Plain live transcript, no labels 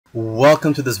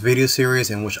Welcome to this video series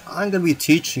in which I'm going to be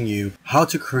teaching you how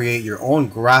to create your own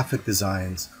graphic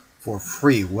designs for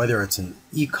free, whether it's an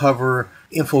e-cover,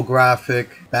 infographic,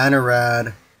 banner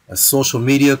ad, a social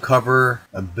media cover,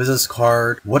 a business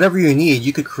card, whatever you need.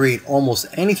 You could create almost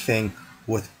anything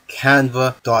with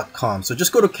Canva.com. So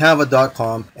just go to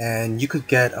Canva.com and you could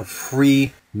get a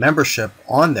free membership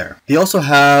on there. They also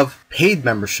have paid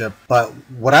membership, but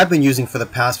what I've been using for the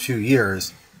past few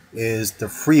years is the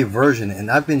free version,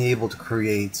 and I've been able to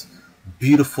create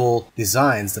beautiful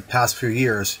designs the past few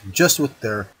years just with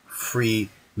their free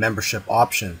membership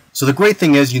option. So the great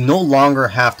thing is you no longer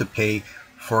have to pay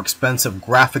for expensive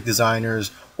graphic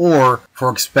designers or for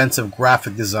expensive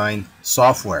graphic design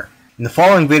software. In the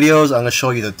following videos, I'm going to show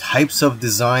you the types of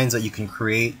designs that you can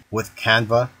create with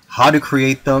Canva, how to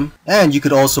create them, and you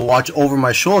could also watch over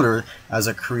my shoulder as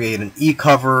I create an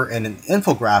e-cover and an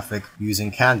infographic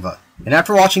using Canva. And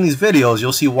after watching these videos,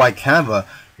 you'll see why Canva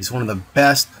is one of the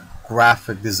best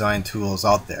graphic design tools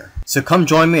out there. So come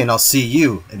join me and I'll see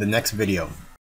you in the next video.